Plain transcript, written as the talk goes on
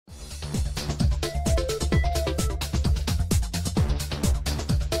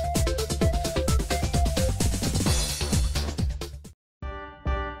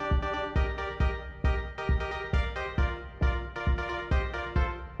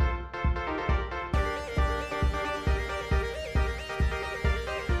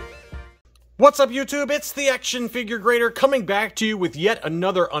What's up, YouTube? It's the Action Figure Grader coming back to you with yet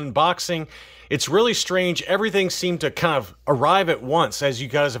another unboxing. It's really strange. Everything seemed to kind of arrive at once, as you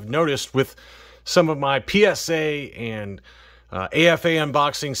guys have noticed with some of my PSA and AFA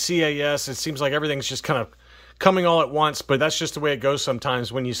unboxing, CAS. It seems like everything's just kind of coming all at once, but that's just the way it goes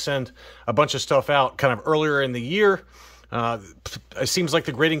sometimes when you send a bunch of stuff out kind of earlier in the year. It seems like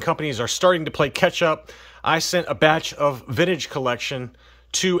the grading companies are starting to play catch up. I sent a batch of vintage collection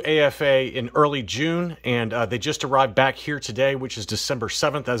to AFA in early June, and they just arrived back here today, which is December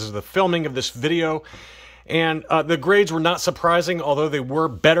 7th, as of the filming of this video. And the grades were not surprising, although they were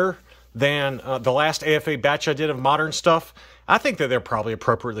better than the last AFA batch I did of modern stuff. I think that they're probably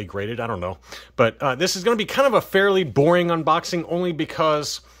appropriately graded. I don't know. But this is going to be kind of a fairly boring unboxing, only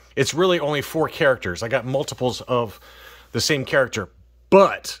because it's really only 4 characters. I got multiples of the same character,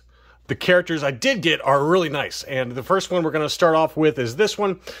 but the characters I did get are really nice. And the first one we're going to start off with is this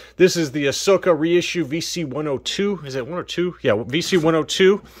one. This is the Ahsoka reissue VC102. Is it 102? Yeah,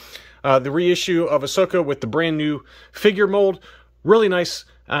 VC102. The reissue of Ahsoka with the brand new figure mold. Really nice.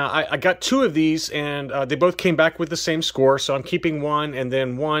 I got 2 of these, and they both came back with the same score. So I'm keeping one, and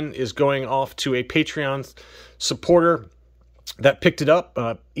then one is going off to a Patreon supporter that picked it up,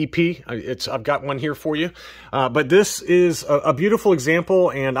 EP. I've got one here for you. But this is a beautiful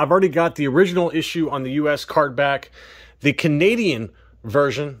example, and I've already got the original issue on the US card back. The Canadian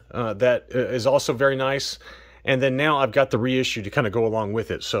version that is also very nice. And then now I've got the reissue to kind of go along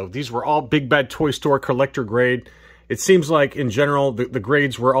with it. So these were all Big Bad Toy Store collector grade. It seems like, in general, the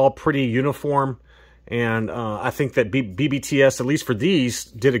grades were all pretty uniform. And I think that BBTS, at least for these,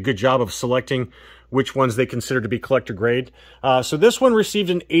 did a good job of selecting which ones they consider to be collector grade. So this one received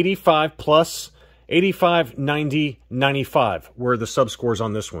an 85 plus, 85, 90, 95 were the sub-scores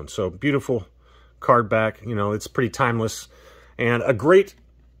on this one. So beautiful card back. You know, it's pretty timeless. And a great,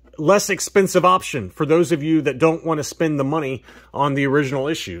 less expensive option for those of you that don't want to spend the money on the original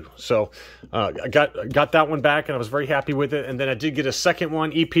issue. So I got that one back, and I was very happy with it. And then I did get a second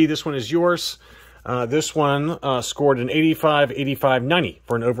one. EP, this one is yours. This one scored an 85, 85, 90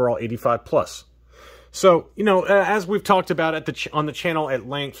 for an overall 85 plus. So, you know, as we've talked about on the channel at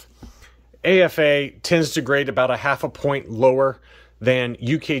length, AFA tends to grade about a half a point lower than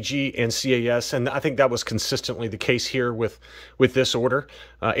UKG and CAS, and I think that was consistently the case here with this order.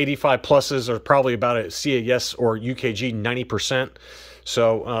 85 pluses are probably about a CAS or UKG 90%.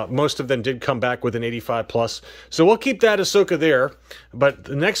 So most of them did come back with an 85 plus. So we'll keep that Ahsoka there. But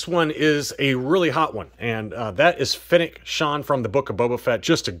the next one is a really hot one, and that is Fennec Shan from the Book of Boba Fett.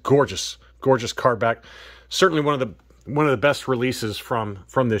 Just a gorgeous card back. Certainly one of the best releases from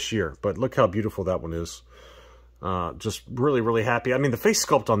this year. But look how beautiful that one is. Just really happy. I mean, the face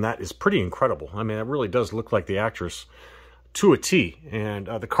sculpt on that is pretty incredible. I mean, it really does look like the actress to a T. And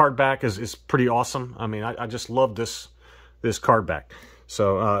the card back is pretty awesome. I mean, I just love this card back.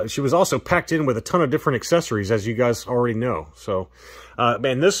 So she was also packed in with a ton of different accessories, as you guys already know. So,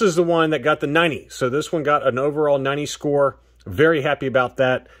 man, this is the one that got the 90. So this one got an overall 90 score. Very happy about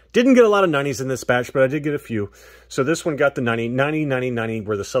that. Didn't get a lot of 90s in this batch, but I did get a few. So this one got the 90. 90, 90, 90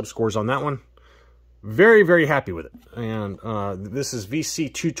 were the sub-scores on that one. Very happy with it. And this is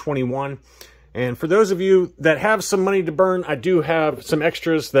VC221. And for those of you that have some money to burn, I do have some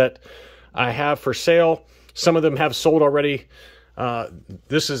extras that I have for sale. Some of them have sold already.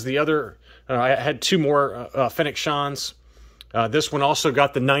 This is the other. I had 2 more Fennec Shans. This one also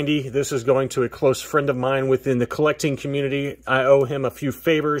got the 90. This is going to a close friend of mine within the collecting community. I owe him a few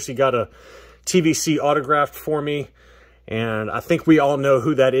favors. He got a TVC autographed for me, and I think we all know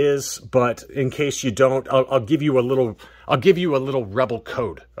who that is. But in case you don't, I'll give you a little rebel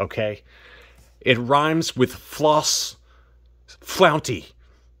code. Okay, it rhymes with floss, flaunty.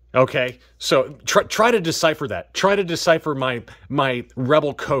 Okay, so try to decipher that. Try to decipher my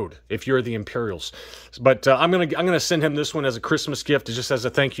rebel code if you're the Imperials. But I'm gonna send him this one as a Christmas gift, just as a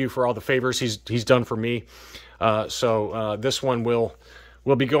thank you for all the favors he's done for me. So this one will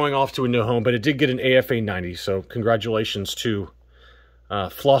be going off to a new home, but it did get an AFA 90. So congratulations to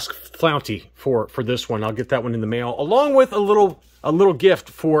Floss Flaunty for this one. I'll get that one in the mail along with a little gift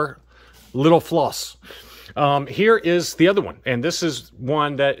for Little Floss. Here is the other one, and this is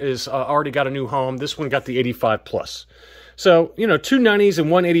one that is already got a new home. This one got the 85 plus. So, you know, 2 90s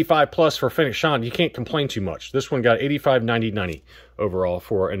and 1 85 plus for Fennec Shan. You can't complain too much. This one got 85, 90, 90 overall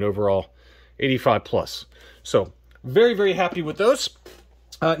for an overall 85 plus. So, very happy with those.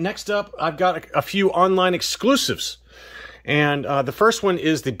 Next up, I've got a few online exclusives. And the first one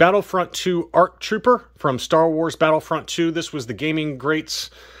is the Battlefront 2 ARC Trooper from Star Wars Battlefront 2. This was the Gaming Greats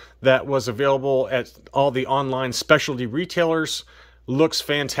that was available at all the online specialty retailers. looks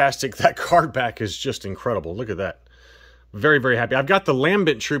fantastic. That card back is just incredible. Look at that. Very, very happy. I've got the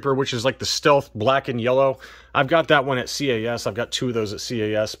Lambent Trooper, which is like the stealth black and yellow. I've got that one at CAS. I've got 2 of those at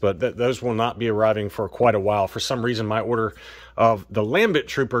CAS, but those will not be arriving for quite a while. For some reason, my order of the Lambent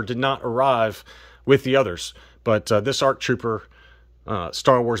Trooper did not arrive with the others. But this ARC Trooper,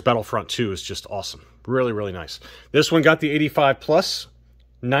 Star Wars Battlefront 2, is just awesome. Really, really nice. This one got the 85 plus.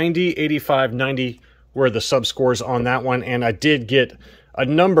 90, 85, 90 were the sub-scores on that one. And I did get a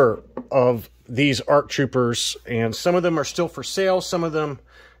number of these ARC Troopers, and some of them are still for sale. Some of them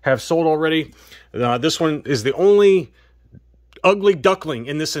have sold already. This one is the only ugly duckling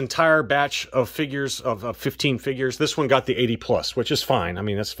in this entire batch of figures, of 15 figures. This one got the 80 plus, which is fine. I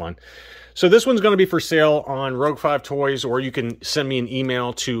mean, that's fun. So this one's going to be for sale on Rogue 5 Toys, or you can send me an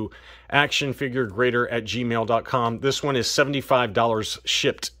email to actionfiguregreater@gmail.com. This one is $75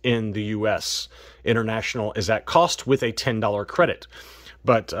 shipped in the U.S. International is at cost with a $10 credit.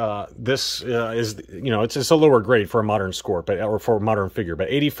 But this is, you know, it's a lower grade for a modern score, or for a modern figure.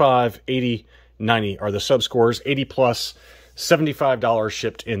 But 85, 80, 90 are the sub scores. 80 plus, $75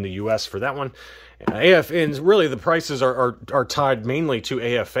 shipped in the U.S. for that one. AFA, and really the prices are tied mainly to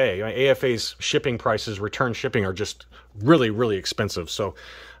AFA. AFA's shipping prices, return shipping, are just really, really expensive. So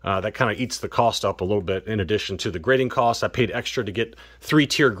that kind of eats the cost up a little bit. In addition to the grading costs, I paid extra to get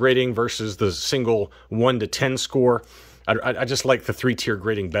 3-tier grading versus the single 1 to 10 score. I just like the 3-tier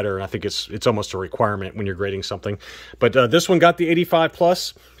grading better, and I think it's almost a requirement when you're grading something. But this one got the 85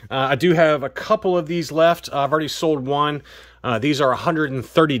 plus. I do have a couple of these left. I've already sold one. These are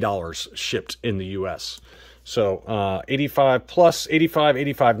 $130 shipped in the U.S. So 85 plus, 85,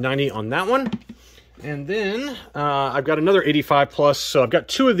 85, 90 on that one. And then I've got another 85 plus. So I've got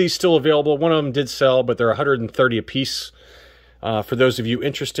 2 of these still available. One of them did sell, but they're 130 a piece. For those of you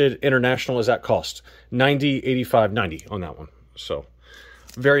interested, international is at cost. 90, 85, 90 on that one. So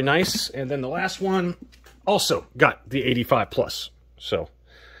very nice. And then the last one also got the 85 plus. So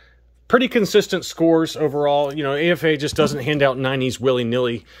pretty consistent scores overall. You know, AFA just doesn't hand out 90s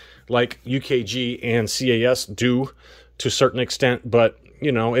willy-nilly like UKG and CAS do to a certain extent, but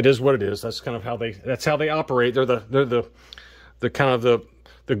you know, it is what it is. That's kind of how they operate. They're the kind of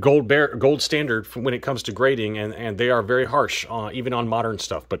the gold standard when it comes to grading, and they are very harsh, even on modern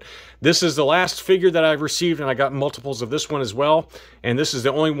stuff. But this is the last figure that I've received, and I got multiples of this one as well. And this is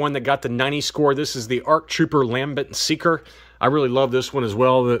the only one that got the 90 score. This is the ARC Trooper Lambent Seeker. I really love this one as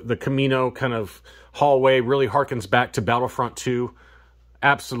well. The Camino kind of hallway really harkens back to Battlefront 2.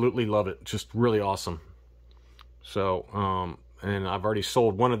 Absolutely love it. Just really awesome. So, and I've already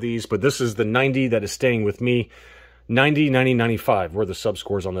sold one of these, but this is the 90 that is staying with me. 90, 90, 95 were the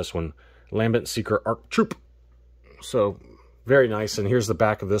sub-scores on this one. Lambent Seeker ARC Troop. So, very nice. And here's the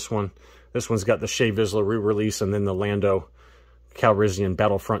back of this one. This one's got the Shea Vizsla re-release, and then the Lando Calrissian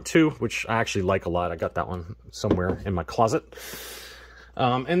Battlefront 2, which I actually like a lot. I got that one somewhere in my closet.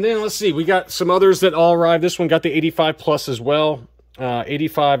 And then, let's see. We got some others that all arrived. This one got the 85 plus as well.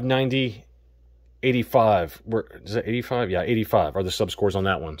 85, 90, 85. Is it 85? Yeah, 85 are the sub-scores on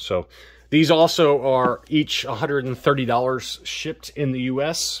that one. So, these also are each $130 shipped in the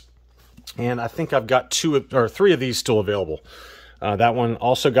U.S. And I think I've got 2 or 3 of these still available. That one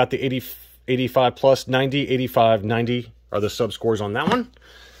also got the 80, 85 plus, 90, 85, 90 are the sub-scores on that one.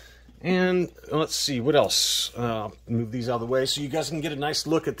 And let's see, what else? Move these out of the way so you guys can get a nice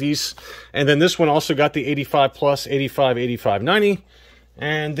look at these. And then this one also got the 85 plus, 85, 85, 90.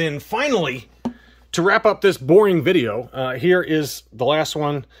 And then finally, to wrap up this boring video, here is the last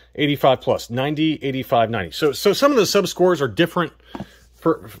one, 85 plus, 90, 85, 90. So some of the sub-scores are different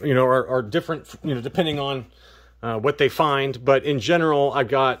for, you know, are different, you know, depending on what they find. But in general, I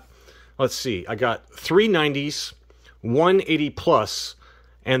got, let's see, I got 3 90s, 1 80 plus,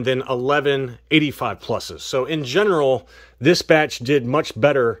 and then 11 85 pluses. So in general, this batch did much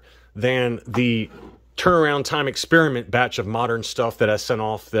better than the turnaround time experiment batch of modern stuff that I sent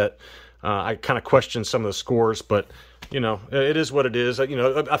off that I kind of questioned some of the scores, but you know, it is what it is. You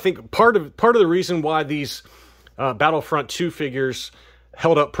know, I think part of the reason why these Battlefront 2 figures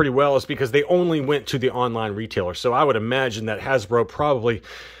held up pretty well is because they only went to the online retailer. So I would imagine that Hasbro probably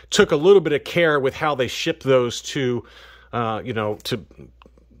took a little bit of care with how they shipped those to, you know, to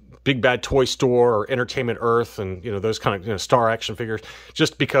Big Bad Toy Store or Entertainment Earth and, you know, those kind of, you know, Star action figures,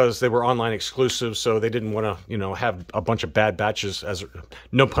 just because they were online exclusive. So they didn't want to, you know, have a bunch of bad batches, as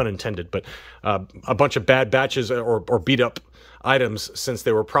no pun intended, but a bunch of bad batches or beat up items, since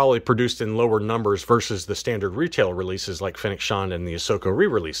they were probably produced in lower numbers versus the standard retail releases like Fennec Shand and the Ahsoka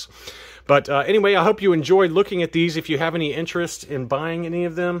re-release. But anyway, I hope you enjoyed looking at these. If you have any interest in buying any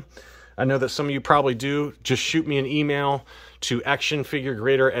of them, I know that some of you probably do. Just shoot me an email to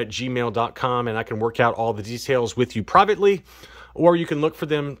actionfiguregrader@gmail.com and I can work out all the details with you privately, or you can look for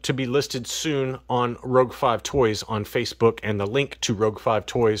them to be listed soon on Rogue 5 Toys on Facebook, and the link to Rogue 5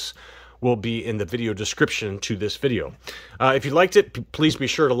 Toys will be in the video description to this video. If you liked it, please be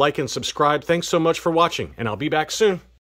sure to like and subscribe. Thanks so much for watching, and I'll be back soon.